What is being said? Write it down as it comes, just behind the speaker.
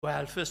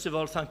Well, first of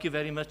all, thank you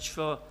very much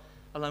for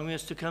allowing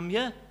us to come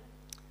here,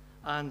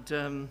 and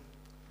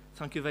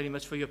thank you very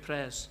much for your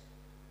prayers.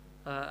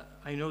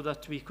 I know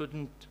that we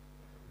couldn't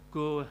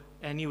go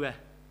anywhere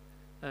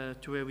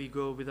to where we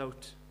go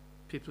without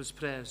people's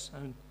prayers,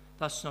 and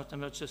that's not, I'm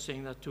not just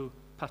saying that to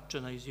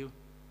patronize you,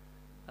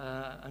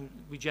 and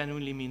we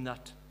genuinely mean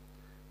that.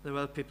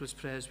 Without people's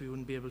prayers, we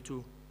wouldn't be able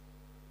to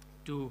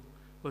do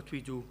what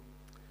we do.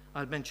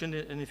 I'll mention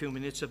in a few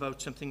minutes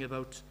about something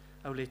about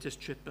our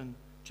latest trip, and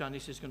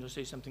Janice is going to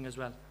say something as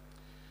well.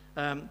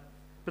 But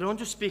I want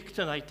to speak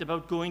tonight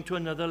about going to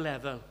another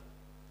level.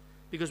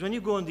 Because when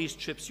you go on these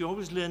trips, you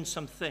always learn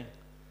something.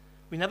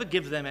 We never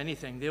give them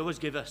anything. They always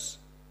give us.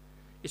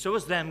 It's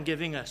always them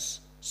giving us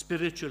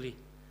spiritually.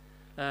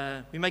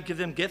 We might give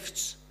them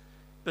gifts,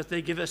 but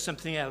they give us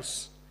something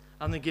else.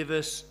 And they give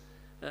us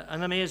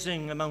an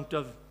amazing amount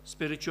of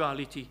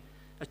spirituality,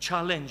 a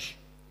challenge.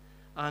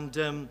 And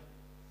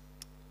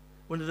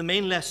one of the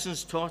main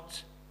lessons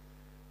taught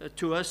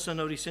to us on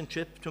our recent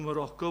trip to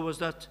Morocco was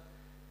that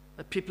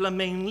people are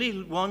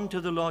mainly won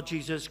to the Lord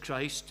Jesus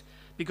Christ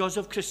because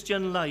of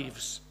Christian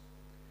lives.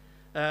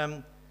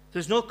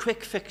 There's no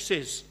quick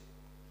fixes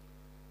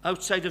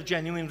outside of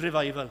genuine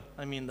revival.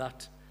 I mean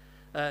that.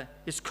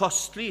 It's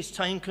costly, it's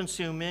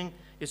time-consuming,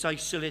 it's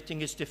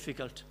isolating, it's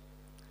difficult.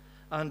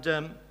 And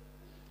an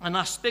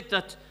aspect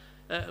that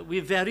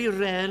we very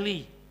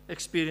rarely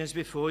experienced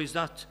before is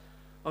that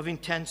of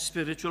intense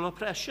spiritual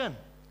oppression.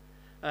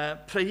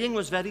 Praying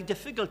was very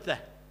difficult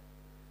there.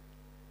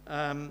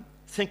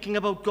 Thinking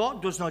about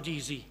God was not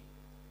easy.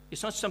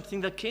 It's not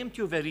something that came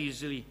to you very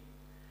easily.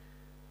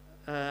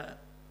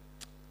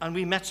 And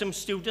we met some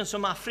students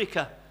from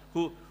Africa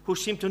who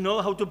seemed to know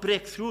how to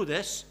break through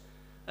this.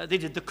 They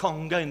did the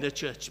conga in the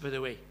church, by the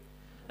way.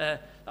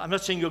 I'm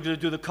not saying you're going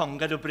to do the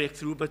conga to break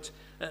through, but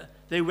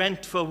they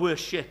went for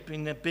worship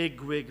in a big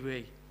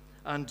way.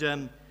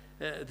 And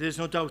there's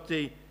no doubt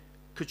they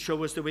could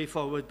show us the way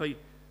forward by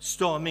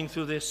storming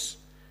through this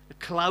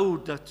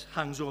cloud that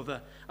hangs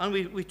over. And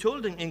we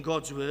told in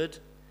God's word,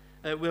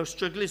 our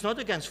struggle is not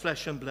against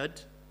flesh and blood,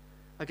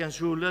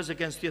 against rulers,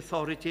 against the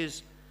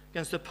authorities,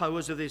 against the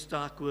powers of this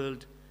dark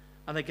world,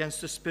 and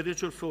against the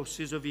spiritual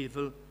forces of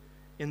evil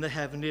in the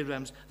heavenly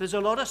realms. There's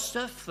a lot of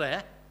stuff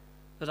there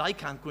that I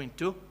can't go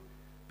into,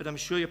 but I'm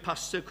sure your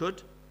pastor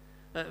could.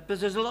 But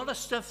there's a lot of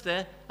stuff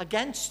there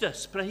against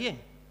us praying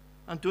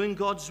and doing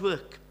God's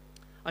work.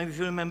 And if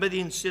you remember the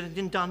incident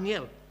in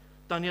Daniel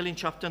in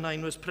chapter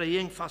 9 was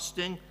praying,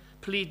 fasting,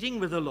 pleading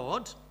with the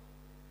Lord.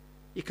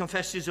 He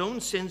confessed his own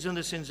sins and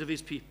the sins of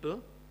his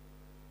people.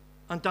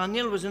 And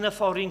Daniel was in a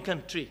foreign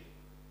country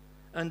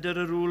under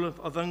a rule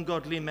of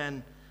ungodly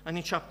men. And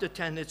in chapter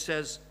 10 it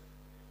says,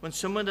 when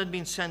someone had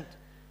been sent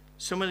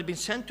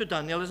to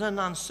Daniel as an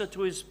answer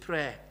to his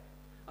prayer.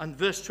 And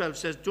verse 12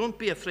 says, don't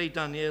be afraid,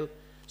 Daniel,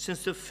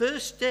 since the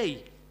first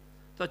day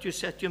that you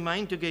set your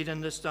mind to gain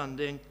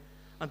understanding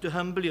and to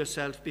humble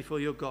yourself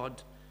before your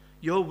God,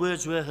 your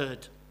words were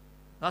heard.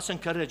 That's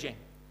encouraging.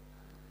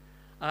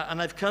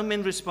 And I've come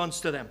in response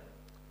to them.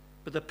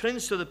 But the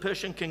prince of the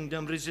Persian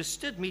kingdom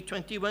resisted me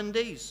 21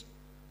 days.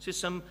 This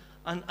is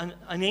an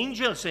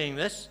angel saying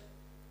this.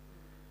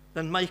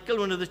 Then Michael,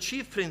 one of the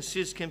chief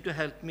princes, came to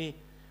help me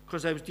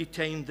because I was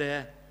detained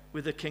there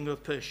with the king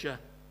of Persia.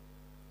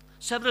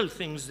 Several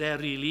things there,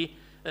 really.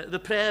 The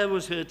prayer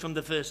was heard from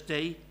the first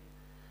day.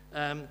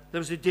 There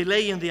was a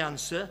delay in the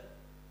answer.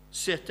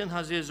 Satan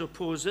has his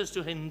opposers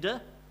to hinder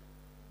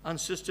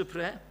answers to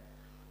prayer.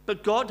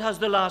 But God has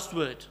the last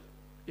word.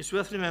 It's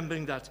worth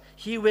remembering that.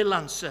 He will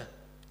answer.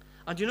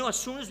 And you know, as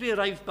soon as we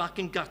arrived back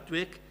in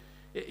Gatwick,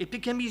 it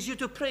became easier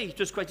to pray. It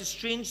was quite a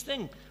strange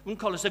thing. We wouldn't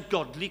call us a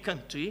godly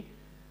country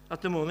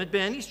at the moment by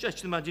any stretch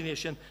of the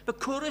imagination.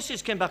 But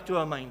choruses came back to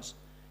our minds.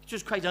 It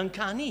was quite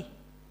uncanny.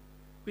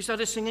 We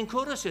started singing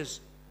choruses.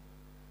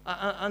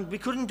 And we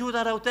couldn't do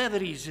that out there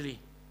very easily.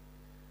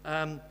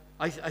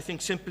 I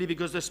think simply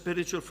because the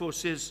spiritual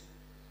forces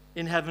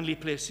in heavenly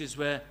places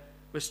were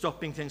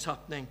stopping things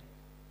happening.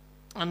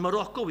 And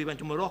Morocco, we went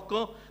to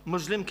Morocco,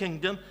 Muslim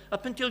kingdom.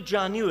 Up until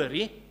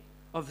January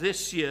of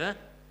this year,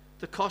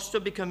 the cost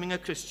of becoming a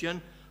Christian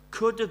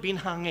could have been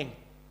hanging,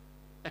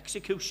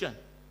 execution.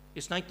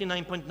 It's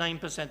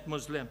 99.9%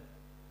 Muslim.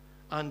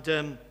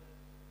 And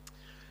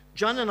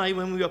John and I,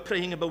 when we were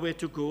praying about where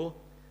to go,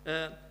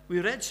 we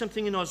read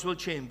something in Oswald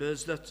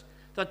Chambers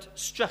that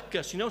struck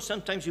us. You know,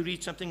 sometimes you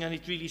read something and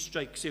it really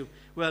strikes you.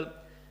 Well,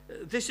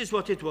 this is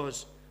what it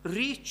was.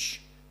 Reach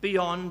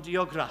beyond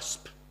your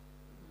grasp.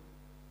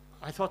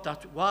 I thought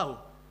that, wow,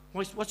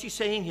 what's he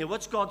saying here?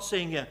 What's God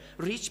saying here?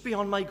 Reach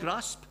beyond my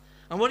grasp.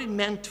 And what it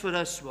meant for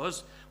us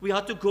was we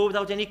had to go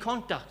without any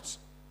contacts.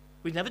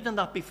 We'd never done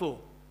that before.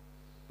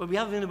 Well, we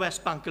have in the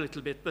West Bank a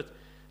little bit, but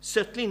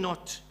certainly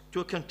not to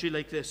a country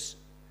like this.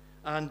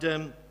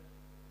 And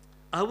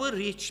our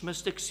reach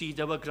must exceed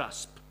our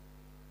grasp.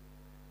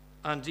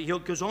 And he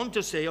goes on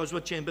to say, as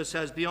what Chambers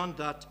says, beyond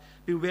that,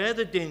 beware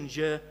the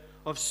danger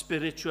of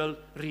spiritual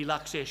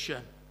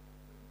relaxation.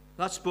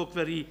 That spoke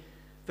very,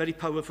 very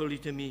powerfully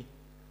to me.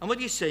 And what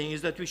he's saying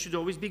is that we should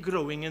always be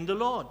growing in the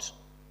Lord.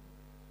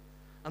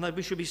 and that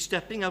we should be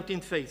stepping out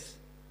in faith.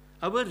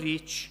 Our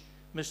reach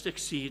must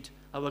exceed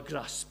our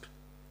grasp.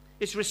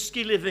 It's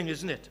risky living,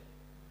 isn't it?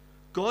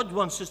 God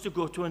wants us to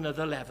go to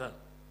another level.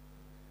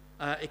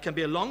 It can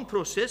be a long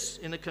process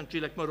in a country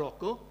like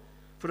Morocco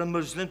for a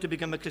Muslim to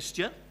become a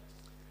Christian.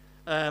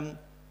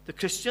 The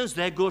Christians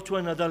there go to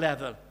another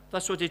level.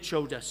 That's what it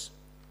showed us.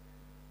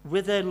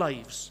 With their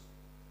lives,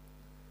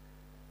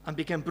 and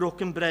became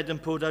broken bread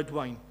and poured out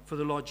wine for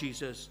the Lord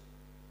Jesus.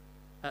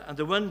 And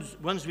the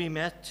ones we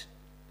met,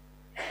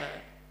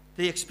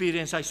 they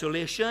experienced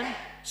isolation,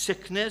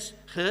 sickness,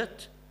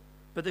 hurt,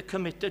 but they're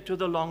committed to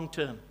the long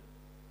term.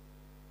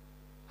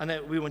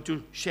 And we want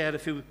to share a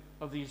few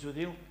of these with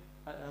you.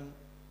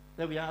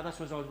 There we are, that's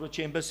what Oswald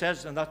Chambers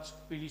says, and that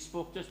really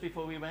spoke to us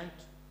before we went,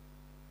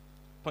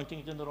 pointing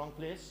it in the wrong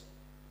place.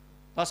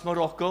 That's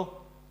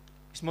Morocco.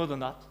 It's more than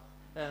that.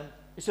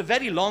 It's a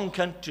very long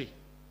country.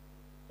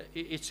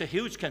 It's a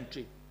huge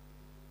country.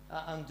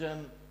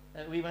 And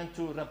we went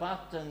to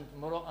Rabat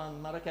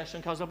and Marrakesh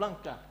and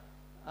Casablanca.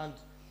 And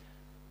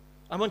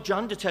I want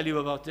John to tell you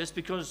about this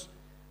because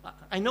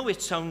I know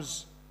it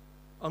sounds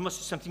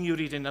almost something you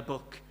read in a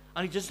book.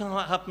 And it doesn't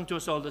happen to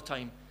us all the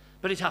time.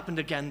 But it happened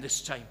again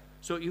this time.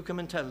 So you come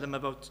and tell them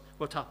about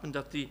what happened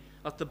at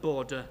the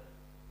border.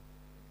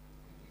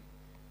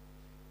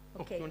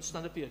 Okay. You want to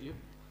stand up here, you?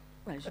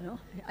 Well, you know,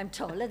 I'm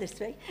taller this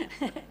way.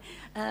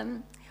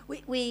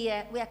 We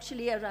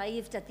actually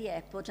arrived at the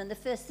airport, and the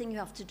first thing you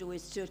have to do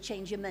is to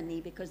change your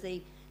money because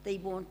they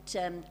won't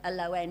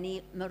allow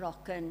any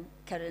Moroccan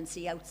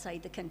currency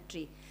outside the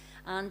country.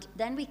 And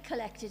then we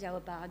collected our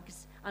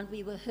bags, and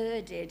we were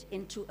herded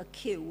into a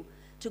queue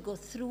to go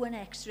through an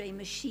X-ray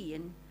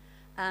machine,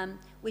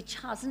 which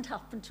hasn't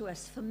happened to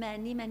us for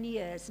many, many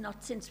years,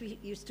 not since we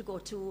used to go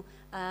to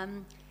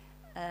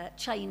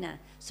China.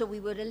 So we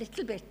were a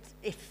little bit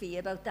iffy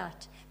about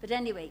that. But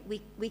anyway,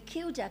 we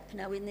queued up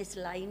now in this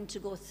line to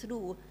go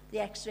through the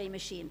X-ray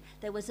machine.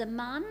 There was a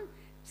man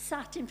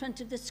sat in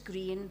front of the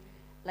screen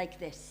like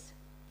this.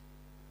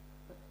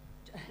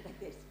 Like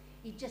this.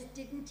 He just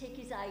didn't take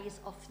his eyes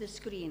off the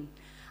screen.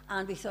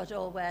 And we thought,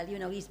 oh, well, you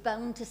know, he's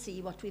bound to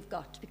see what we've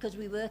got because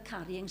we were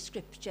carrying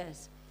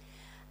scriptures.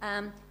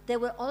 There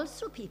were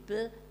also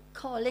people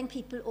calling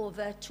people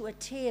over to a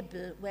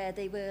table where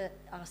they were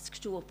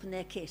asked to open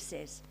their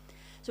cases.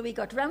 So we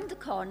got round the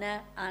corner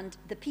and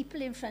the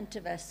people in front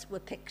of us were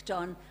picked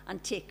on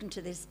and taken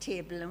to this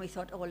table, and we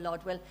thought, oh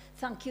Lord, well,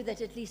 thank you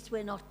that at least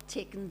we're not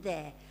taken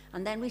there.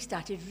 And then we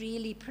started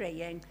really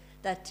praying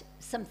that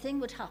something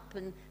would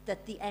happen,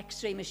 that the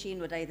X-ray machine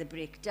would either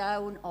break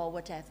down or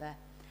whatever.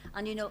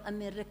 And you know, a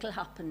miracle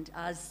happened,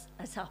 as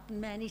has happened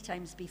many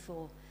times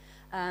before.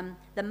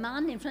 The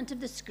man in front of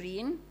the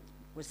screen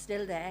was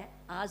still there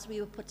as we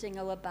were putting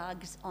our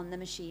bags on the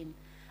machine.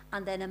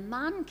 And then a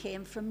man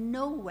came from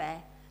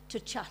nowhere to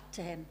chat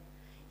to him.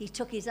 He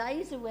took his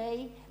eyes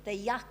away, they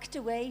yacked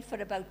away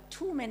for about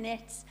 2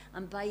 minutes,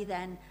 and by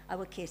then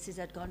our cases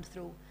had gone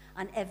through,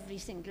 and every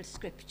single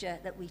scripture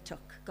that we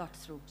took got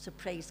through. So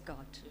praise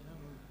God.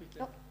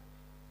 Yeah,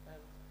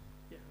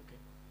 okay.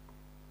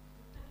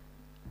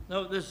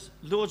 Now, there's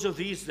loads of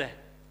these there,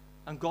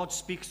 and God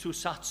speaks through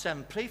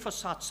Sat7. Pray for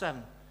Sat7,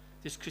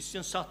 this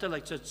Christian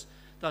satellite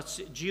that's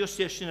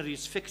geostationary,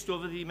 it's fixed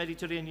over the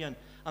Mediterranean,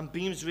 and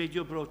beams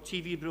radio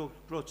TV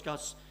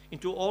broadcasts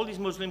into all these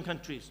Muslim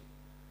countries.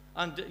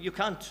 And you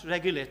can't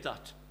regulate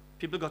that.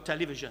 People got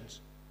televisions,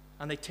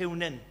 and they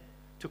tune in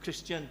to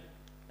Christian.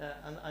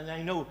 And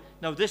I know,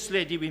 now this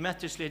lady, we met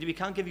this lady, we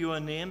can't give you her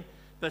name,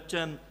 but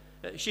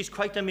she's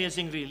quite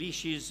amazing, really.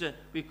 She's,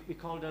 we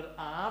called her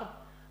R,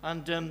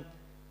 and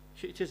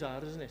it is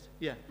R, isn't it?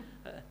 Yeah.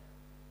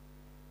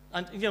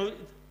 And, you know,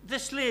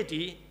 this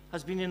lady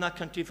has been in that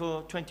country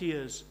for 20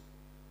 years,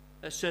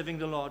 serving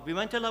the Lord. We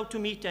weren't allowed to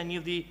meet any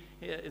of the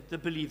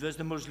believers,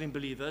 the Muslim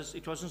believers.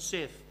 It wasn't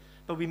safe.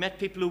 But we met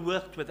people who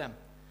worked with them.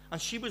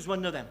 And she was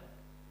one of them.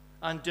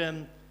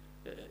 And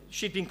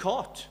she'd been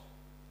caught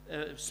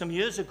some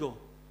years ago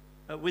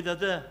with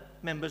other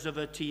members of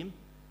her team.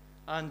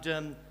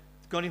 And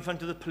got in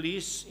front of the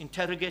police,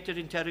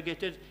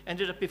 interrogated,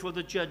 ended up before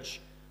the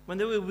judge. When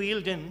they were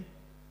wheeled in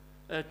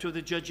to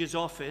the judge's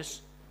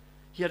office,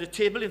 he had a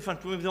table in front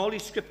of him with all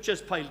these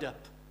scriptures piled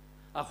up,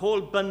 a whole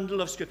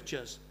bundle of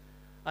scriptures.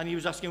 And he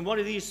was asking, what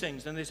are these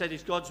things? And they said,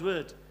 it's God's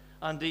word.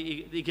 And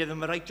they gave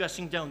them a right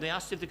dressing down. They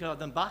asked if they could have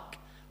them back.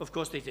 Of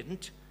course, they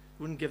didn't.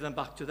 Wouldn't give them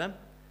back to them.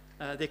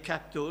 They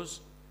kept those.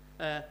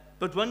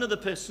 But one of the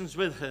persons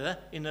with her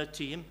in her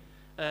team,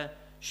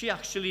 she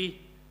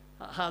actually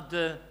had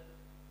the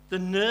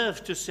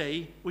nerve to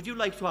say, would you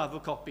like to have a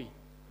copy?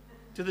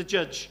 To the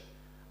judge.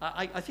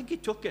 I think he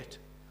took it.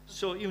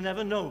 So you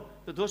never know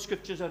that those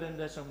scriptures are in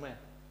there somewhere.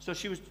 So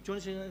she was, do you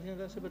want to say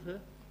anything else about her?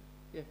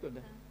 Yeah, go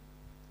ahead.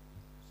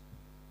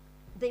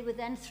 They were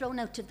then thrown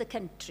out of the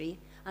country,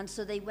 and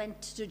so they went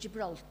to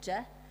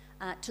Gibraltar,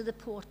 to the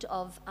port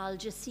of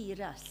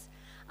Algeciras.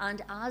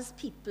 And as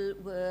people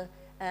were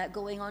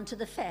going on to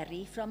the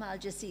ferry from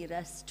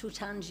Algeciras to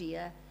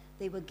Tangier,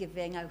 they were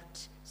giving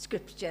out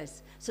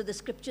scriptures. So the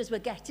scriptures were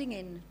getting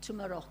into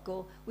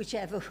Morocco,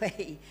 whichever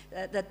way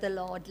that the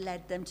Lord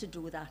led them to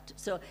do that.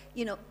 So,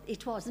 you know,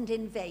 it wasn't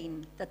in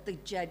vain that the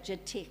judge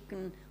had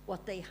taken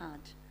what they had.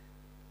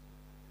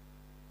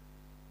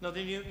 Now,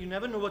 then you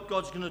never know what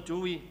God's going to do.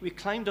 We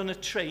climbed on a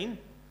train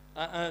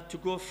to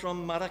go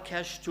from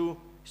Marrakesh to,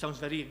 sounds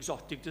very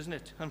exotic, doesn't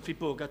it? Humphrey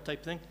Bogart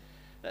type thing,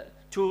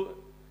 to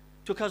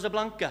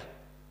Casablanca.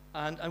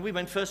 And we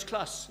went first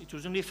class. It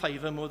was only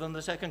 £5 more than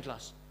the second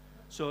class.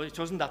 So it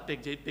wasn't that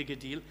big a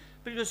deal,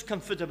 but it was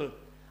comfortable.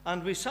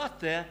 And we sat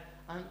there,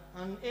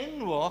 and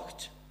in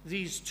walked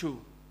these two.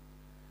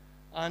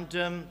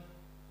 And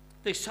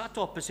they sat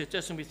opposite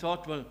us, and we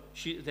thought, well,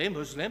 they're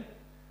Muslim.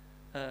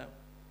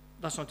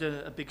 That's not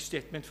a big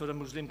statement for a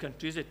Muslim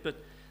country, is it? But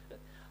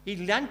he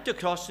leant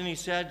across and he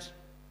said,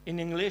 in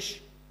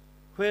English,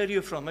 where are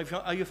you from?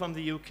 Are you from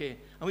the UK?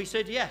 And we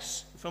said,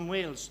 yes, from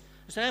Wales.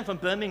 I said, I'm from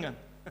Birmingham.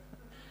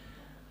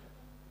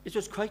 It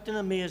was quite an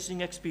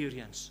amazing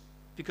experience,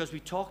 because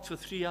we talked for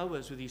 3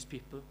 hours with these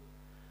people.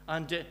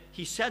 And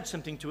he said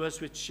something to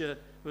us which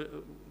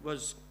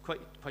was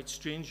quite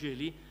strange,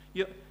 really.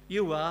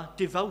 You are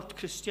devout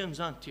Christians,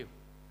 aren't you?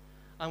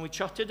 And we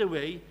chatted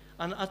away.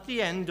 And at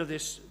the end of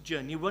this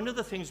journey, one of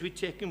the things we'd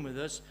taken with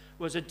us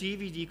was a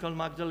DVD called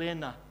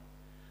Magdalena.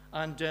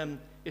 And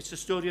it's the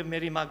story of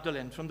Mary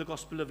Magdalene from the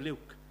Gospel of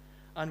Luke.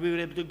 And we were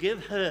able to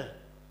give her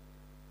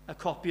a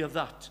copy of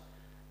that.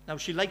 Now,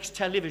 she likes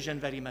television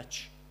very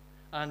much.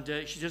 And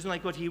she doesn't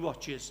like what he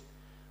watches.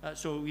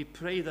 So we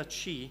pray that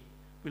she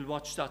will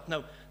watch that.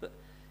 Now,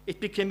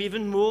 it became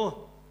even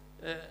more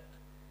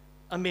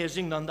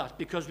amazing than that,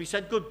 because we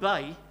said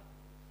goodbye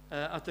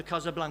at the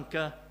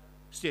Casablanca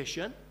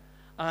station.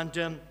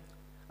 And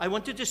I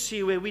wanted to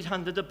see where we'd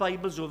handed the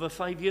Bibles over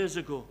 5 years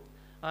ago.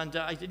 And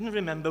I didn't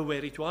remember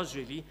where it was,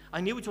 really. I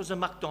knew it was a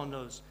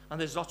McDonald's,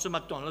 and there's lots of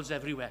McDonald's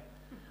everywhere.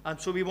 And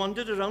so we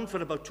wandered around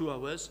for about 2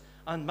 hours,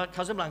 and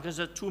Casablanca is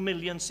a 2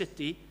 million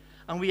city,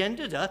 and we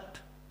ended up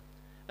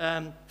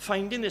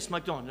finding this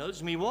McDonald's,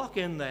 and we walk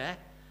in there,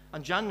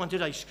 and Jan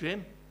wanted ice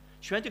cream.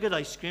 She went to get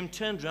ice cream,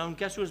 turned around,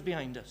 guess who was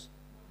behind us?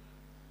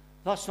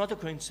 That's not a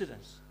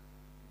coincidence.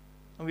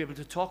 And we were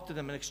able to talk to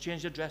them and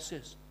exchange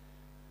addresses.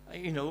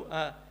 You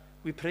know,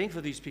 we're praying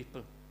for these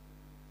people.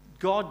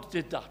 God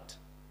did that.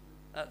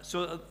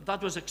 So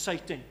that was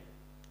exciting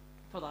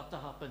for that to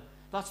happen.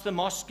 That's the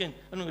mosque I'm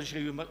not going to show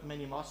you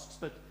many mosques,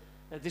 but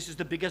this is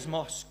the biggest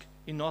mosque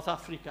in North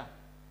Africa,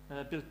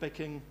 built by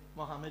King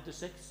Mohammed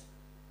VI.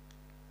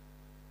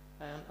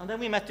 And then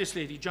we met this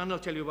lady. John will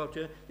tell you about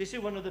her. This is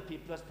one of the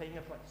people that's paying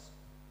a price.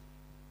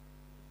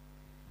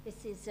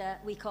 This is,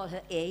 we call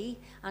her A,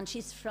 and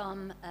she's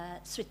from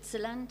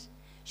Switzerland.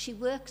 She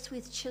works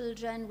with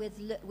children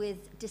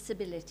with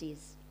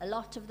disabilities. A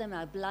lot of them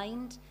are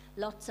blind,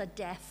 lots are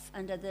deaf,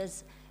 and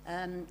others,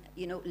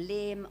 you know,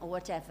 lame or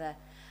whatever.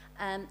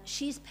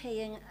 She's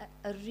paying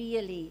a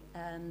really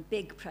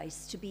big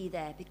price to be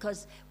there,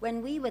 because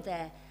when we were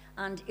there,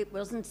 and it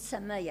wasn't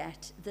summer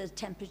yet, the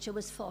temperature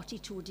was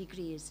 42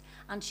 degrees,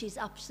 and she's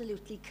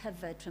absolutely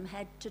covered from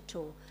head to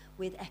toe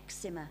with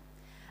eczema.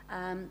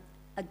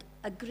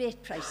 A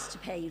great price to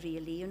pay,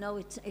 really. You know,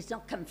 it's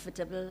not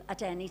comfortable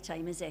at any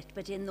time, is it?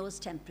 But in those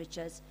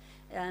temperatures,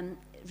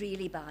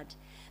 really bad.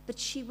 But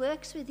she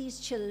works with these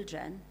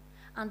children,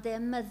 and their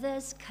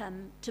mothers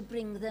come to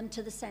bring them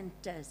to the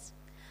centres.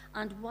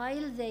 And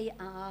while they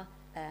are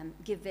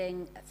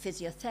giving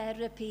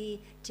physiotherapy,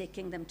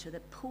 taking them to the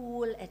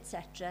pool,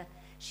 etc.,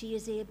 she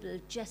is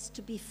able just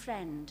to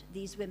befriend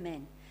these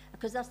women.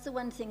 Because that's the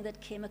one thing that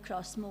came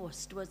across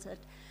most, was that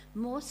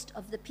most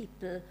of the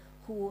people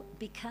who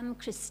become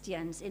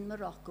Christians in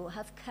Morocco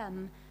have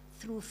come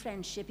through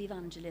friendship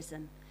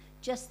evangelism.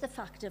 Just the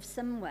fact of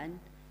someone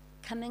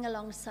coming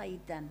alongside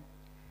them.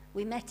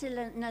 We met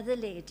another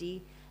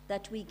lady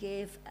that we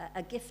gave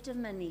a gift of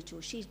money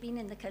to. She's been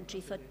in the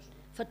country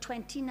for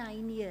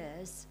 29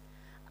 years,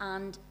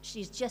 and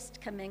she's just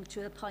coming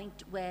to a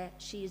point where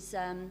she's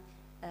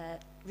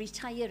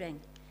retiring.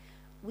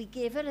 We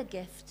gave her a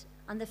gift,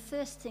 and the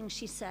first thing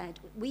she said,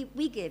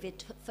 we gave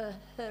it for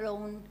her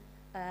own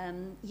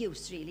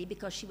use, really,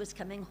 because she was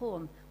coming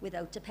home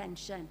without a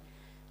pension.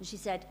 And she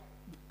said,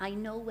 I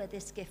know where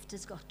this gift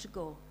has got to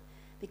go,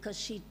 because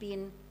she'd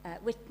been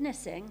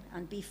witnessing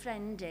and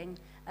befriending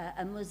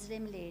a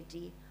Muslim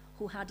lady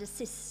who had a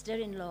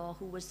sister-in-law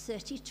who was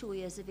 32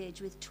 years of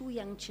age with 2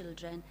 young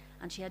children,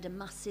 and she had a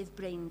massive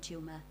brain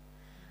tumour.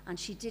 And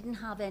she didn't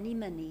have any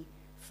money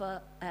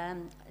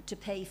to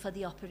pay for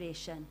the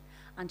operation.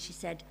 And she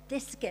said,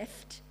 this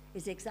gift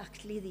is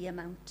exactly the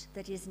amount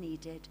that is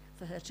needed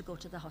for her to go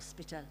to the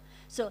hospital.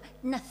 So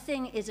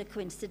nothing is a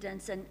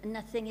coincidence, and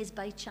nothing is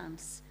by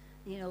chance,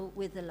 you know,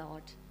 with the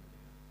Lord.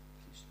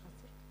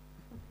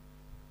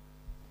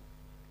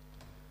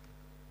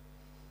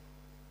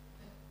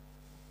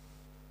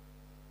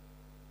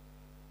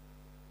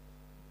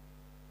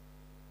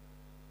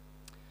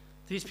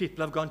 These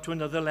people have gone to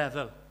another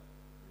level.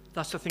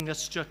 That's the thing that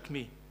struck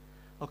me.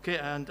 Okay,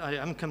 and I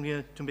haven't come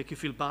here to make you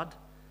feel bad,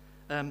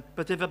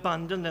 but they've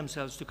abandoned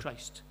themselves to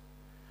Christ.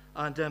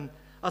 And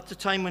at the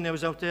time when I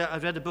was out there, I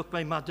read a book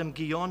by Madame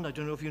Guyon. I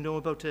don't know if you know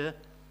about her.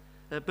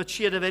 But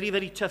she had a very,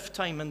 very tough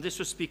time, and this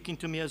was speaking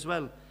to me as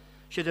well.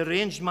 She had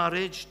arranged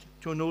marriage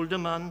to an older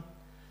man,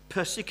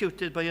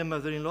 persecuted by her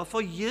mother-in-law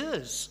for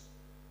years.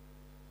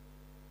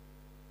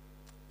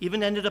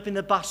 Even ended up in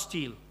the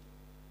Bastille.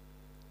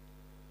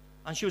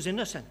 And she was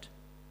innocent.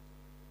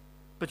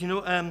 But you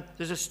know,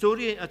 there's a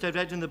story that I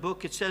read in the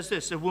book. It says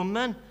this: a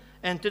woman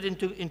entered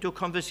into a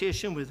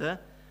conversation with her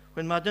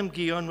when Madame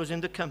Guyon was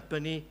in the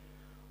company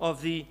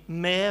of the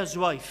mayor's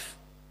wife.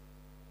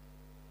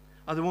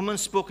 And the woman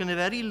spoke in a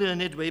very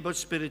learned way about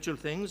spiritual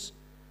things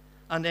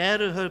and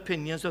aired her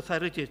opinions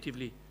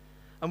authoritatively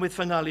and with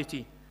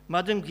finality.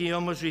 Madame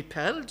Guyon was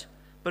repelled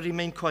but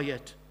remained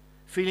quiet,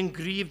 feeling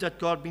grieved that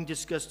God being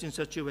discussed in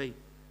such a way.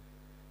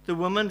 The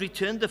woman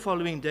returned the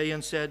following day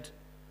and said,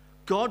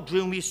 God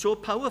drew me so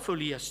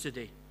powerfully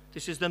yesterday.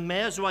 This is the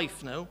mayor's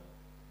wife now.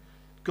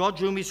 God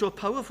drew me so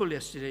powerful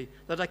yesterday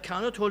that I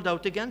cannot hold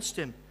out against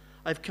him.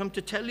 I've come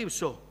to tell you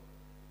so.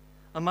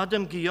 And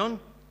Madame Guyon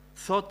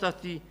thought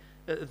that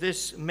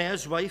this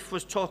mayor's wife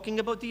was talking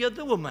about the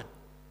other woman,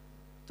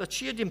 that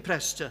she had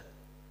impressed her.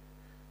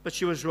 But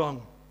she was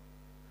wrong.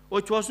 Oh,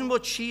 it wasn't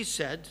what she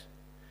said.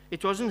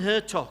 It wasn't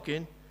her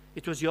talking.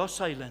 It was your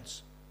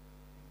silence.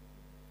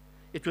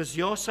 It was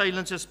your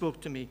silence that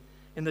spoke to me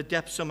in the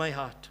depths of my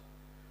heart.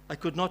 I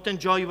could not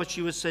enjoy what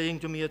she was saying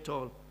to me at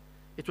all.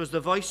 It was the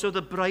voice of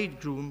the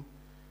bridegroom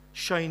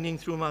shining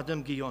through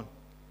Madame Guyon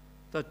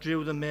that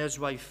drew the mayor's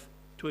wife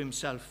to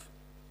himself.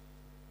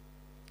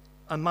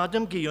 And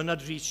Madame Guyon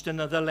had reached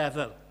another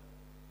level.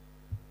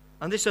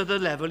 And this other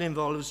level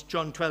involves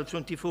John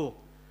 12:24.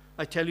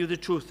 I tell you the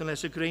truth,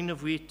 unless a grain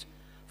of wheat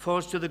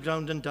falls to the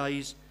ground and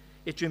dies,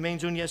 it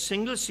remains only a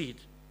single seed.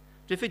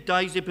 But if it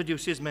dies, it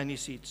produces many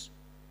seeds.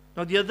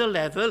 Now the other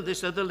level,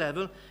 this other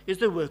level, is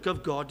the work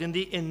of God in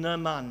the inner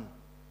man.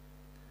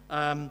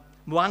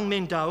 Wang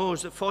Mingdao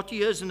was 40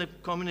 years in the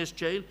communist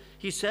jail.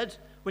 He said,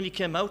 when he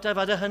came out, I've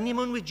had a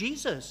honeymoon with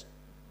Jesus.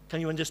 Can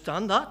you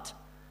understand that?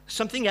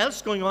 Something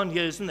else going on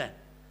here, isn't there?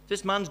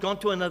 This man's gone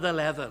to another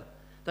level,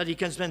 that he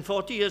can spend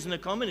 40 years in a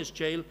communist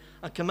jail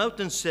and come out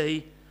and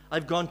say,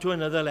 I've gone to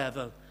another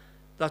level,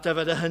 that I've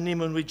had a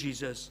honeymoon with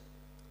Jesus.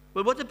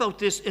 Well, what about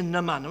this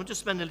inner man? I want to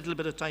spend a little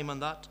bit of time on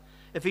that.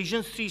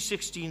 Ephesians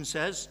 3:16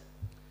 says,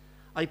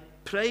 I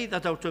pray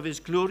that out of his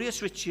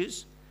glorious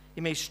riches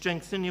he may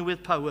strengthen you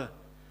with power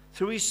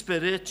through his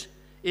Spirit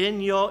in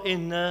your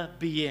inner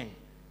being.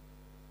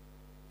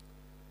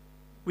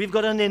 We've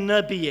got an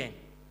inner being.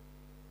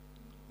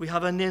 We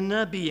have an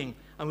inner being,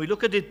 and we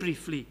look at it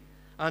briefly.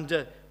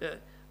 And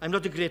I'm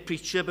not a great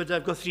preacher, but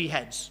I've got 3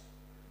 heads.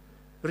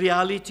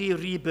 Reality,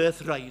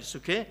 rebirth, rise,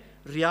 okay?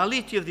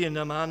 Reality of the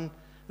inner man,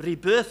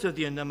 rebirth of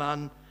the inner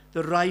man,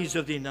 the rise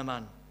of the inner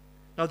man.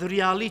 Now, the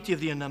reality of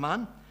the inner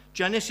man,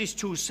 Genesis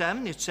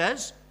 2:7, it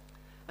says,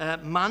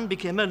 man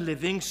became a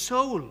living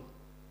soul.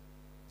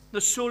 The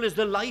soul is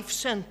the life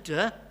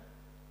center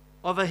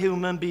of a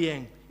human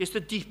being. It's the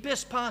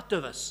deepest part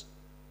of us.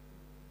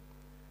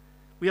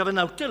 We have an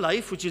outer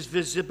life, which is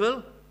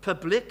visible,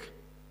 public,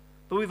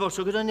 but we've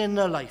also got an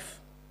inner life.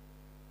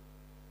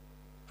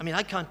 I mean,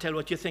 I can't tell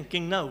what you're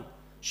thinking now.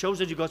 Shows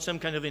that you've got some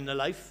kind of inner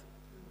life.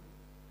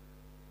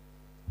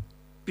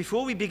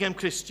 Before we became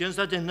Christians,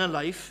 that inner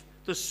life,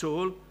 the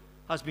soul,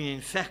 has been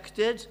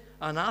infected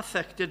and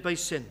affected by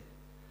sin.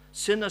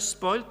 Sin has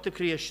spoilt the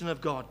creation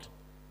of God.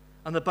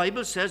 And the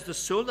Bible says the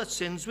soul that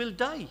sins will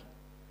die.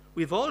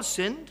 We've all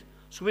sinned,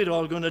 so we're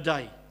all going to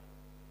die.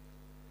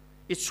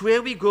 It's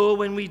where we go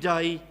when we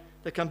die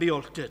that can be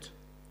altered.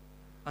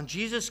 And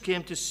Jesus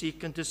came to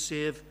seek and to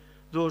save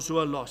those who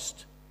are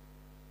lost.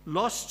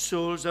 Lost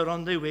souls are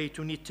on their way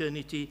to an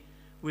eternity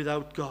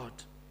without God.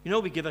 You know,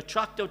 we give a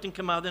tract out in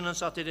Carmarthen on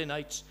Saturday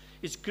nights.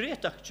 It's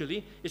great,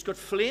 actually. It's got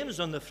flames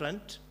on the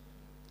front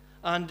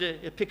and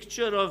a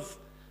picture of,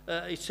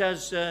 it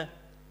says,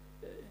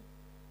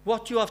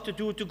 what you have to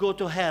do to go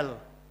to hell.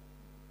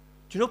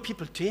 Do you know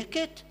people take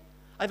it?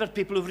 I've had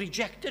people who've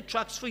rejected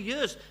tracts for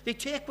years. They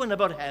take one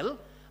about hell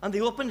and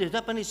they open it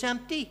up and it's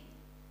empty.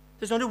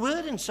 There's not a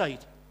word inside.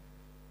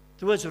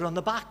 The words are on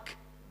the back.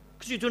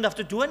 Because you don't have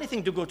to do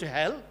anything to go to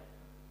hell.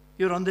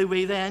 You're on the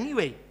way there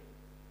anyway.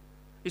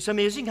 It's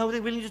amazing how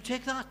they're willing to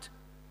take that.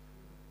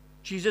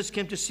 Jesus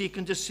came to seek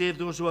and to save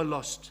those who are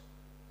lost.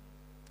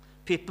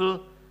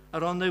 People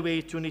are on their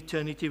way to an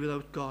eternity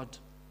without God.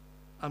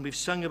 And we've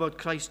sung about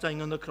Christ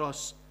dying on the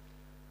cross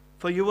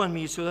for you and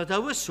me so that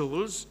our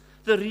souls,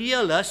 the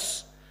real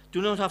us,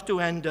 do not have to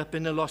end up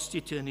in a lost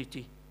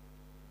eternity.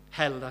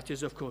 Hell, that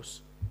is, of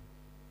course.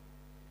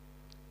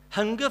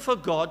 Hunger for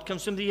God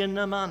comes from the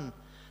inner man.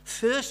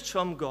 Thirst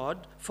from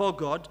God, for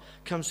God,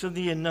 comes from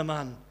the inner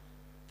man.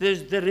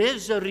 There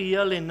is a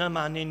real inner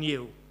man in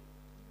you.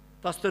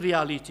 That's the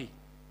reality.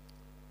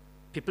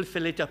 People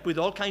fill it up with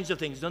all kinds of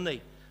things, don't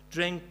they?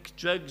 Drink,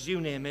 drugs,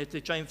 you name it.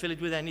 They try and fill it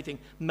with anything.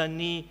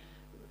 Money,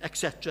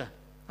 etc.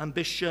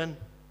 Ambition.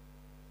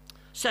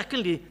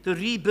 Secondly, the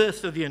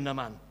rebirth of the inner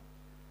man.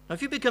 Now,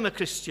 if you become a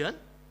Christian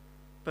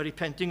by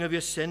repenting of your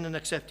sin and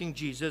accepting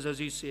Jesus as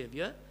your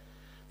Savior,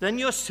 then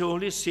your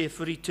soul is safe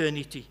for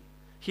eternity.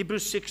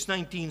 Hebrews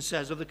 6:19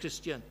 says of the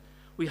Christian,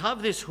 we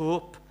have this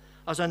hope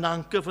as an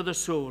anchor for the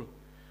soul,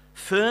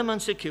 firm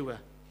and secure.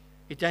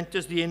 It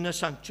enters the inner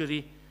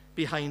sanctuary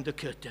behind the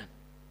curtain.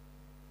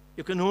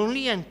 You can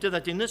only enter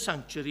that inner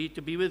sanctuary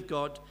to be with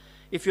God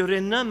if your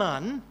inner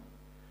man,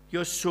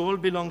 your soul,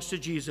 belongs to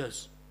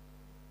Jesus.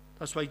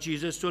 That's why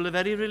Jesus told a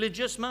very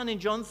religious man in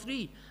John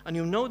 3, and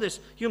you know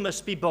this, you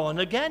must be born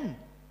again.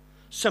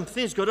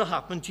 Something's got to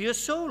happen to your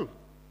soul.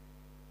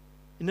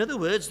 In other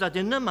words, that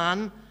inner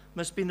man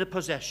must be in the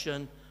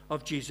possession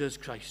of Jesus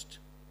Christ.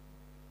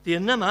 The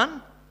inner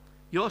man,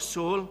 your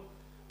soul,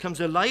 comes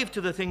alive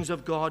to the things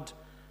of God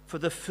for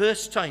the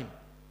first time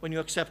when you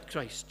accept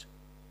Christ.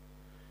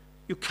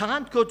 You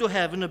can't go to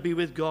heaven or be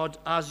with God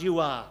as you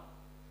are.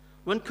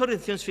 1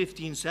 Corinthians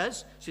 15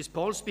 says, this is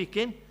Paul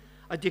speaking,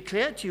 I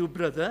declare to you,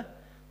 brother,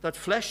 that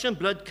flesh and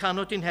blood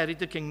cannot inherit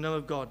the kingdom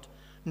of God,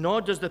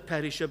 nor does the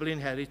perishable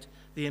inherit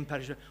the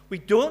imperishable. We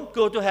don't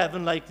go to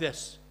heaven like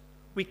this.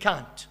 We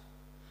can't.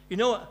 You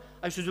know,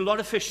 I used to do a lot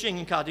of fishing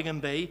in Cardigan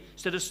Bay.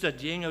 Instead of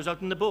studying, I was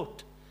out in the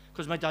boat,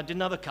 because my dad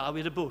didn't have a car, we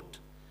had a boat.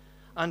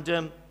 And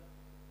I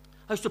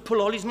used to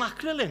pull all his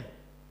mackerel in,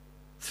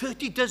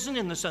 30 dozen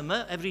in the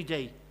summer, every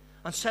day,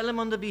 and sell them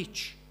on the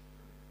beach.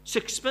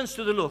 6pence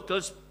to the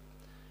locals,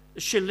 a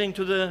shilling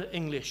to the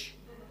English.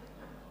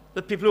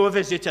 The people who were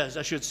visitors,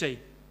 I should say.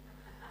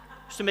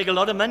 Used to make a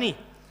lot of money.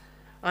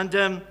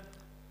 And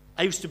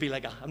I used to be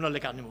like that. I'm not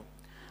like that anymore.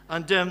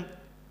 And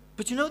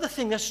but you know the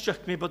thing that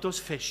struck me about those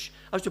fish?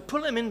 I used to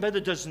pull them in by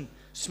the dozen,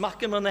 smack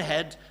them on the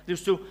head. They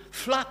used to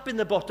flap in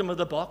the bottom of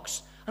the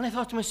box. And I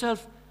thought to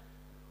myself,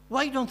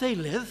 why don't they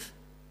live?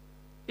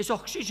 It's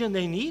oxygen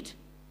they need.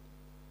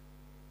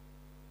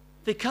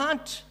 They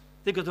can't.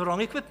 They've got the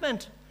wrong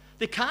equipment.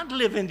 They can't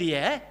live in the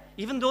air,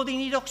 even though they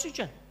need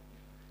oxygen,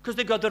 because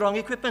they've got the wrong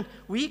equipment.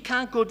 We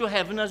can't go to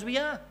heaven as we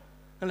are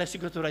unless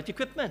you've got the right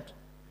equipment.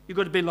 You've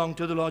got to belong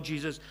to the Lord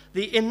Jesus.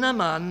 The inner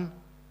man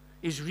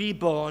is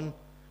reborn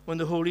when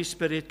the Holy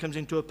Spirit comes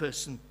into a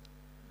person,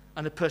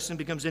 and a person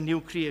becomes a new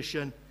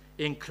creation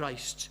in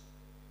Christ.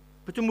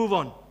 But to move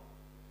on,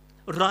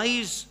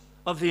 rise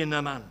of the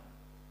inner man.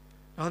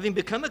 Now, having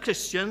become a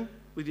Christian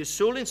with your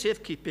soul in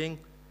safekeeping,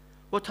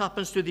 what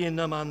happens to the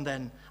inner man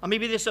then? And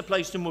maybe this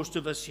applies to most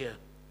of us here.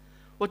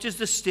 What is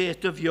the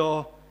state of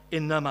your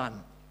inner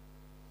man?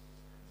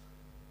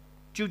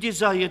 Do you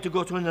desire to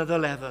go to another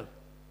level?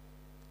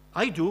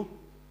 I do.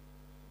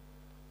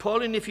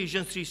 Paul in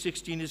Ephesians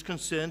 3:16 is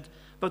concerned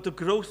about the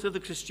growth of the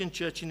Christian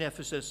church in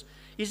Ephesus.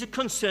 He's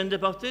concerned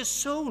about their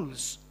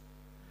souls.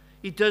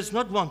 He does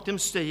not want them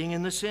staying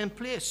in the same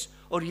place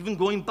or even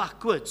going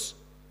backwards.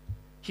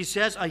 He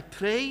says, I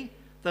pray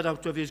that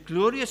out of his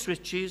glorious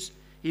riches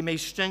he may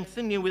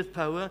strengthen you with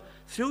power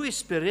through his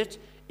Spirit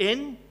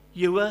in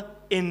your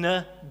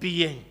inner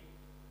being,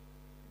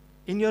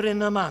 in your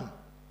inner man,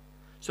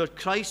 so that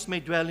Christ may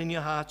dwell in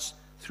your hearts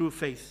through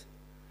faith.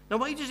 Now,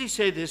 why does he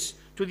say this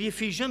to the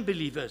Ephesian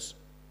believers?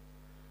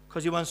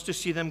 Because he wants to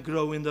see them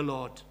grow in the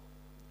Lord.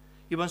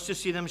 He wants to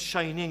see them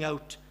shining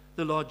out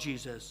the Lord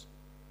Jesus.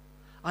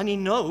 And he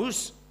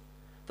knows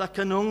that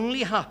can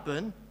only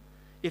happen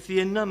if the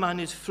inner man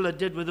is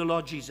flooded with the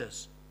Lord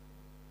Jesus.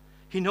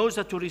 He knows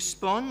that to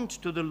respond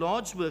to the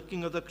Lord's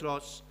working of the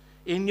cross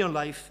in your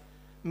life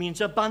means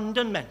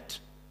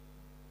abandonment.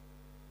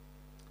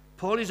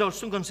 Paul is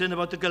also concerned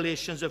about the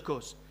Galatians, of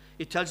course.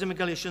 He tells them in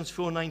Galatians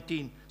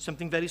 4:19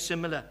 something very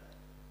similar.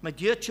 My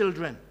dear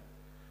children,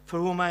 for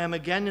whom I am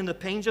again in the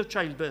pains of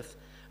childbirth,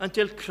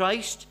 until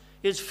Christ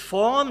is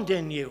formed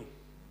in you.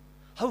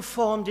 How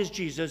formed is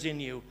Jesus in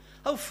you?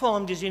 How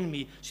formed is in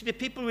me? See, the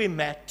people we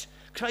met,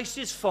 Christ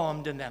is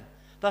formed in them.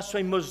 That's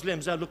why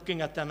Muslims are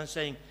looking at them and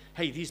saying,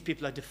 hey, these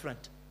people are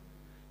different.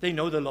 They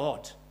know the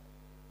Lord.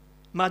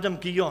 Madame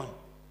Guyon,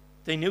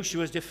 they knew she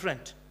was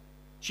different.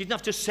 She didn't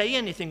have to say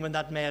anything when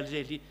that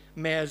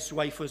mayor's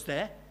wife was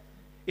there.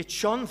 It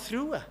shone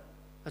through her.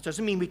 That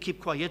doesn't mean we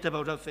keep quiet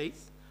about our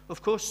faith.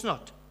 Of course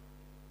not.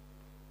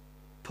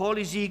 Paul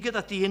is eager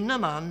that the inner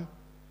man,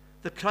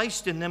 the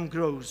Christ in them,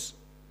 grows,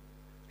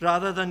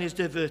 rather than is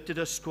diverted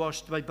or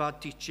squashed by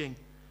bad teaching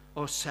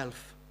or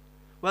self.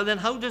 Well, then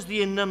how does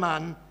the inner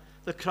man,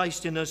 the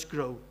Christ in us,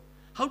 grow?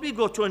 How do we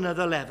go to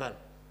another level?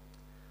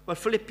 Well,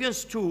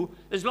 Philippians 2,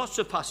 there's lots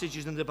of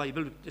passages in the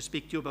Bible to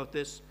speak to you about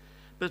this,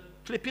 but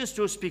Philippians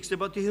 2 speaks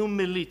about the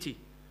humility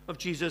of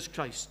Jesus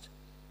Christ.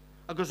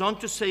 It goes on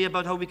to say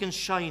about how we can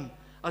shine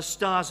as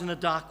stars in a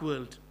dark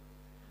world.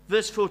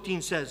 Verse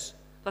 14 says,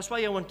 that's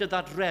why I wanted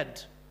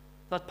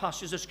that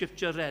passage of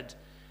scripture read.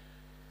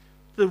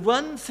 The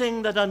one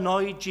thing that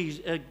annoyed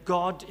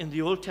God in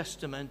the Old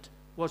Testament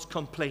was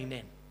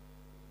complaining.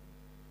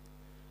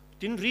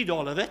 Didn't read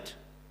all of it.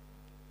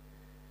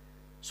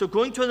 So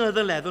going to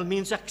another level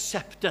means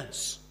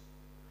acceptance,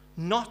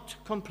 not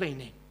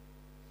complaining.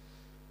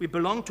 We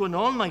belong to an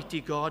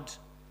almighty God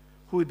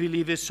who we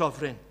believe is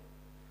sovereign.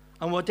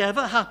 And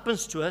whatever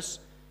happens to us,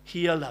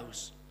 he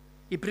allows.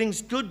 He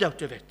brings good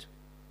out of it.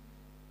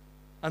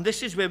 And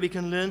this is where we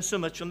can learn so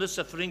much from the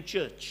suffering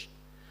church.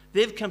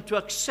 They've come to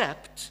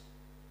accept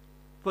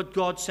what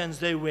God sends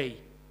their way.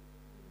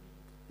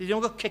 They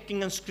don't go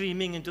kicking and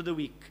screaming into the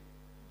week.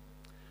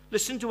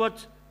 Listen to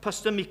what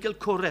Pastor Mikhail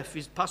Korev,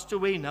 he's passed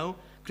away now,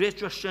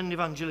 great Russian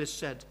evangelist,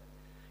 said.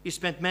 He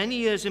spent many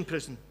years in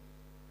prison.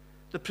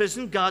 The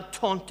prison guard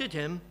taunted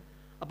him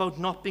about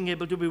not being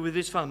able to be with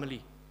his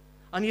family.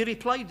 And he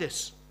replied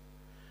this: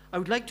 I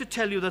would like to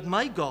tell you that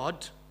my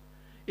God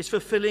is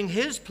fulfilling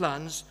his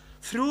plans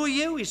through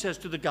you, he says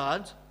to the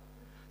guard,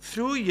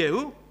 through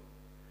you,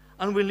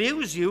 and will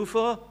use you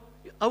for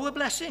our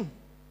blessing.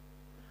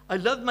 I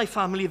love my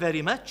family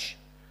very much,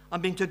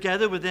 and being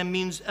together with them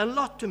means a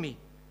lot to me.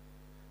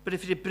 But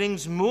if it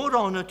brings more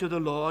honor to the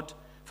Lord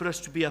for us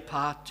to be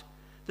apart,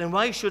 then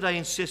why should I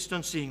insist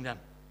on seeing them?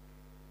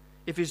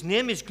 If his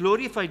name is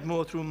glorified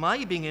more through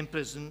my being in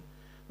prison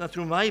than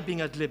through my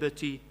being at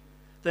liberty,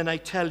 then I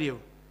tell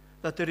you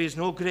that there is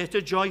no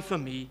greater joy for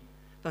me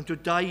than to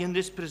die in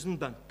this prison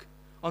bunk,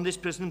 on this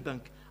prison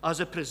bunk, as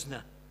a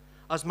prisoner,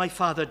 as my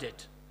father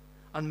did,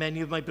 and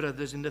many of my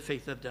brothers in the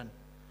faith have done.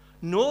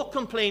 No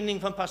complaining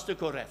from Pastor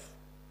Korev.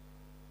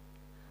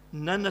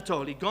 None at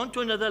all. He'd gone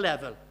to another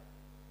level.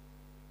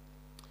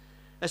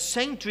 A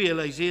saint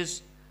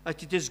realizes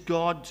that it is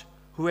God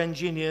who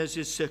engineers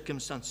his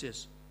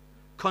circumstances.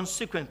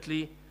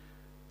 Consequently,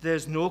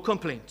 there's no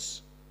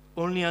complaints,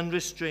 only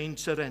unrestrained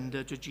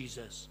surrender to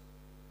Jesus.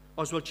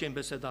 Oswald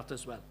Chambers said that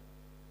as well.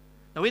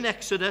 Now in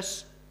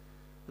Exodus,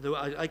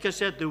 like I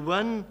said, the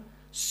one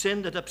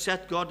sin that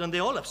upset God, and they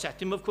all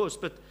upset him, of course,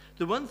 but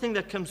the one thing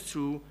that comes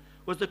through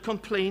was the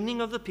complaining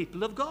of the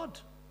people of God.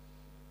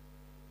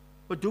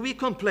 But do we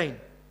complain?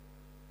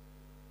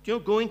 You know,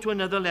 going to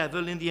another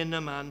level in the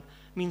inner man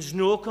means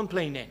no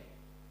complaining.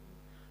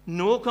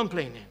 No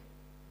complaining.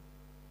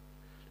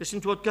 Listen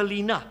to what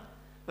Galina,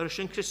 a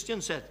Russian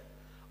Christian, said.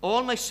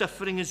 All my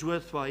suffering is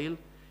worthwhile,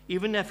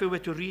 even if I were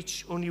to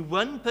reach only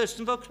one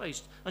person for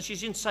Christ, and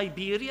she's in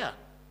Siberia.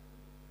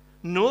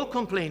 No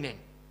complaining.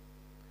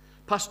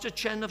 Pastor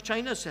Chen of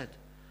China said,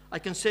 I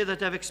can say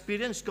that I've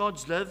experienced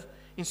God's love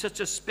in such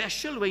a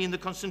special way in the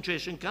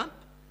concentration camp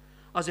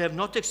as I have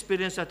not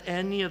experienced at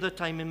any other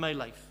time in my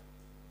life.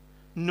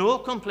 No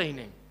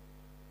complaining.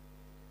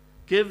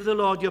 Give the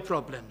Lord your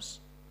problems.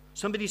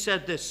 Somebody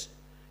said this: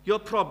 your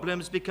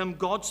problems become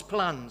God's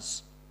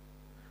plans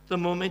the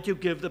moment you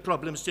give the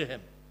problems to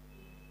him.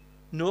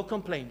 No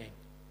complaining.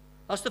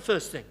 That's the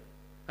first thing,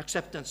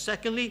 acceptance.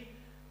 Secondly,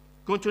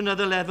 going to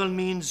another level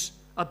means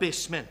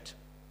abasement,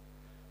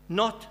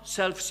 not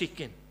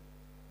self-seeking.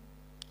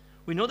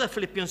 We know that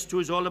Philippians 2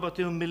 is all about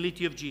the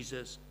humility of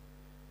Jesus,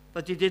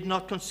 that he did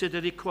not consider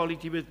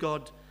equality with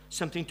God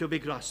something to be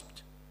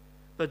grasped,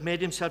 but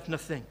made himself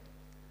nothing.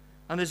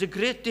 And there's a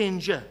great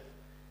danger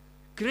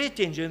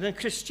in the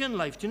Christian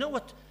life. Do you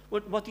know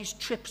what these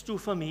trips do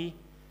for me?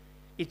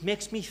 It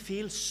makes me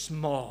feel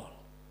small.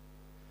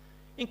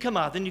 In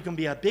Carmarthen, you can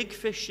be a big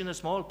fish in a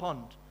small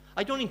pond.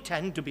 I don't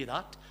intend to be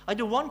that. I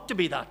don't want to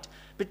be that.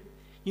 But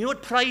you know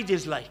what pride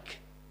is like?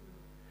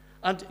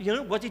 And you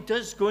know what it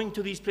does going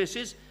to these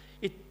places?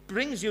 It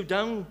brings you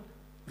down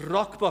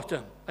rock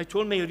bottom. I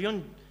told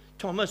Marion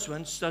Thomas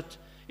once that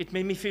it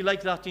made me feel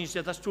like that, and he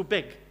said, that's too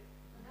big.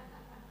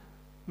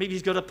 Maybe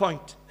he's got a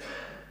point.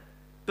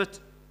 But,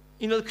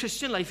 you know, the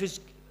Christian life is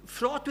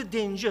fraught with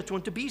danger to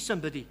want to be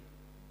somebody.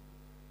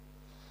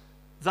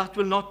 That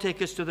will not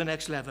take us to the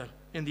next level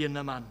in the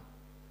inner man.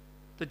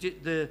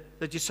 The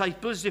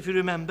disciples, if you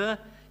remember,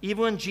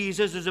 even when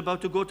Jesus was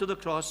about to go to the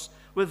cross,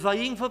 were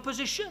vying for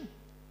position.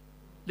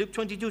 Luke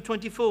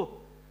 22:24.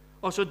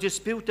 Also,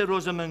 dispute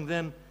arose among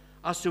them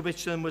as to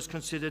which of them was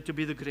considered to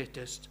be the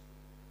greatest.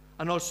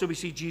 And also we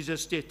see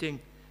Jesus stating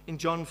in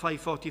John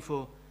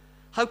 5:44,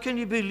 how can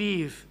you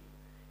believe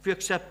if you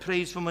accept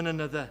praise from one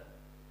another,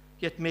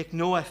 yet make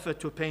no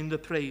effort to obtain the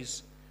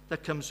praise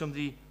that comes from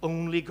the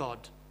only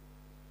God?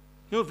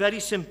 You know, very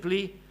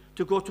simply,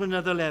 to go to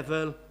another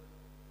level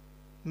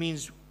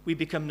means we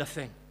become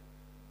nothing.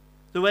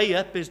 The way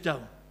up is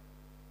down.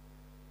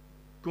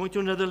 Going to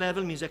another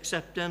level means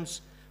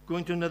acceptance.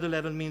 Going to another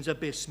level means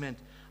abasement.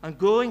 And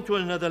going to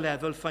another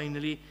level,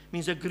 finally,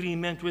 means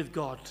agreement with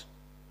God.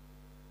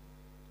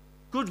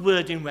 Good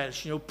word in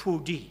Welsh, you know,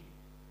 pwdi.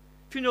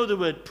 If you know the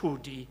word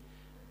pwdi, it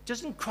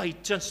doesn't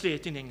quite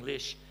translate in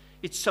English.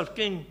 It's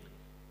sulking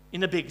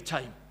in a big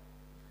time.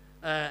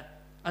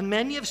 And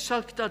many have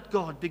sulked at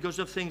God because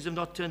of things have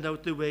not turned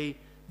out the way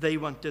they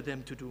wanted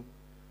them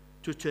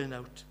to turn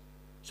out.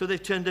 So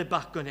they've turned their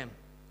back on him,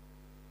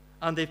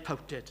 and they've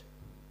pouted.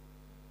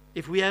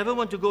 If we ever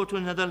want to go to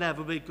another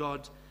level with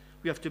God,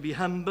 we have to be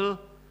humble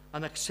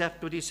and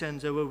accept what he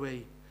sends our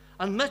way.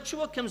 And much of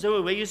what comes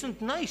our way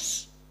isn't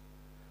nice,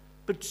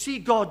 but see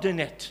God in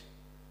it.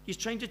 He's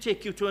trying to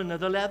take you to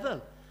another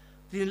level.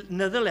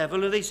 Another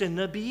level of his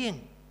inner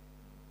being.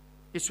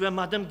 It's where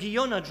Madame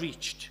Guyon had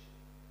reached.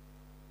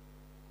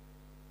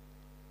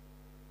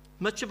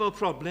 Much of our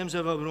problems are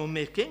of our own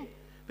making,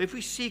 but if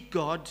we seek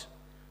God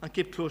and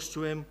keep close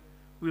to him,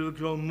 we will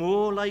grow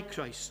more like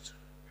Christ.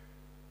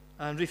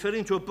 And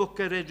referring to a book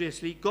I read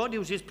recently, God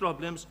uses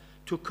problems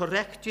to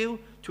correct you,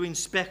 to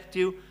inspect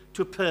you,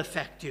 to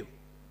perfect you.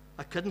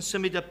 I couldn't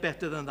sum it up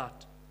better than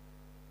that.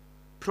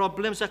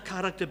 Problems are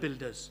character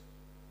builders.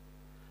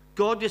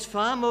 God is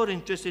far more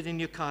interested in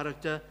your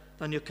character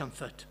than your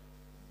comfort.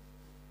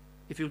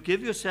 If you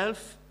give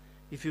yourself,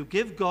 if you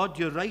give God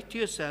your right to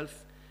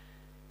yourself,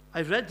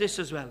 I've read this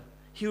as well,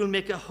 he will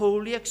make a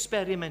holy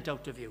experiment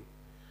out of you.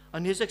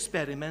 And his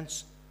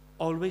experiments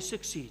always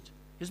succeed.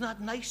 Isn't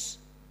that nice?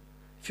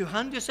 If you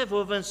hand yourself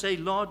over and say,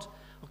 Lord,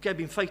 okay, I've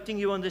been fighting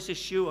you on this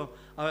issue, or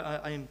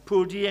I'm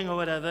poodying or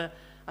whatever,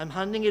 I'm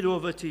handing it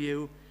over to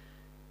you,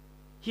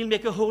 he'll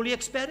make a holy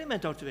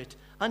experiment out of it,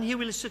 and he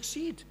will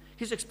succeed.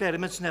 His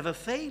experiments never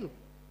fail.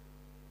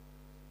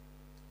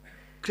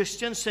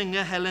 Christian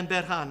singer Helen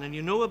Berhan,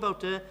 you know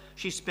about her,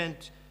 she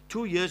spent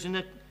 2 years in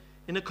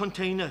a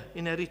container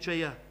in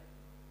Eritrea.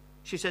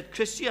 She said,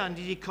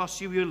 Christianity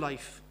costs you your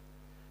life,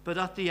 but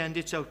at the end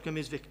its outcome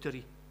is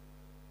victory.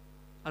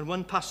 And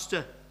one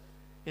pastor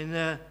in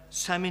a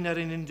seminar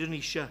in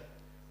Indonesia,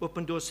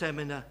 Open Door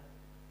Seminar,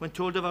 when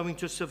told of having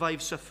to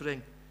survive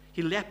suffering,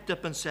 he leapt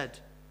up and said,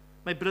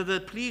 my brother,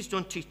 please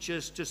don't teach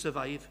us to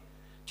survive.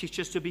 Teach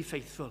us to be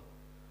faithful.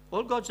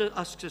 All God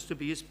asks us to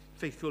be is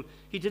faithful.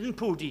 He didn't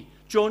poody.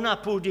 Jonah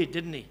poodied,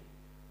 didn't he?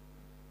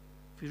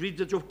 If you read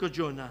the book of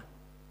Jonah,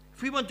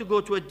 if we want to go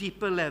to a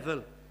deeper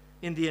level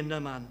in the inner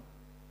man,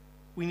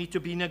 we need to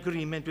be in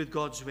agreement with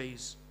God's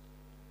ways.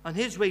 And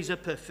his ways are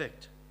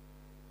perfect.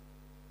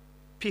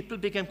 People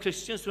become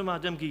Christians from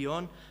Adam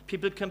Guion.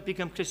 People can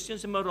become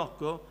Christians in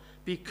Morocco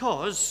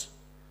because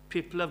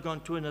people have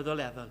gone to another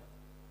level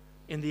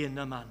in the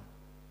inner man.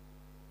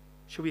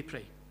 Shall we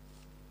pray?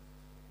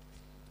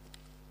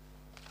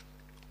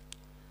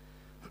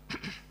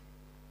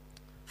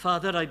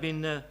 Father, I've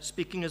been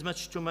speaking as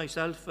much to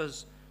myself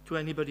as to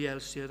anybody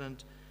else here,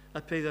 and I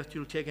pray that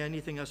you'll take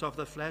anything that's of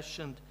the flesh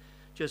and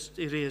just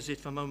erase it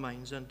from our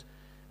minds, and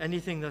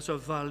anything that's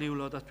of value,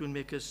 Lord, that will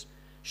make us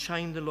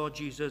shine the Lord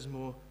Jesus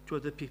more to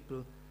other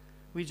people.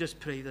 We just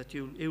pray that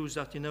you'll use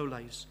that in our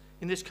lives.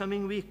 In this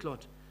coming week,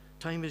 Lord,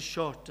 time is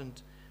short,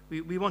 and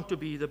we want to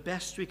be the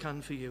best we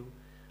can for you,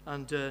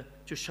 and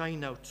to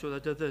shine out so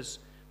that others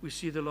will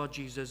see the Lord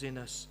Jesus in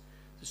us,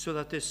 so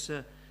that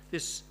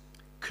this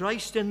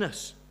Christ in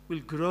us will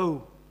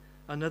grow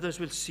and others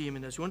will see him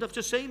in us. We won't have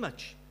to say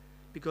much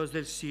because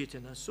they'll see it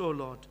in us. Oh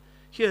Lord,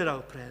 hear our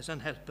prayers and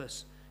help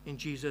us. In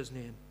Jesus'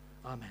 name,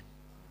 amen.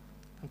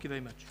 Thank you very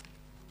much.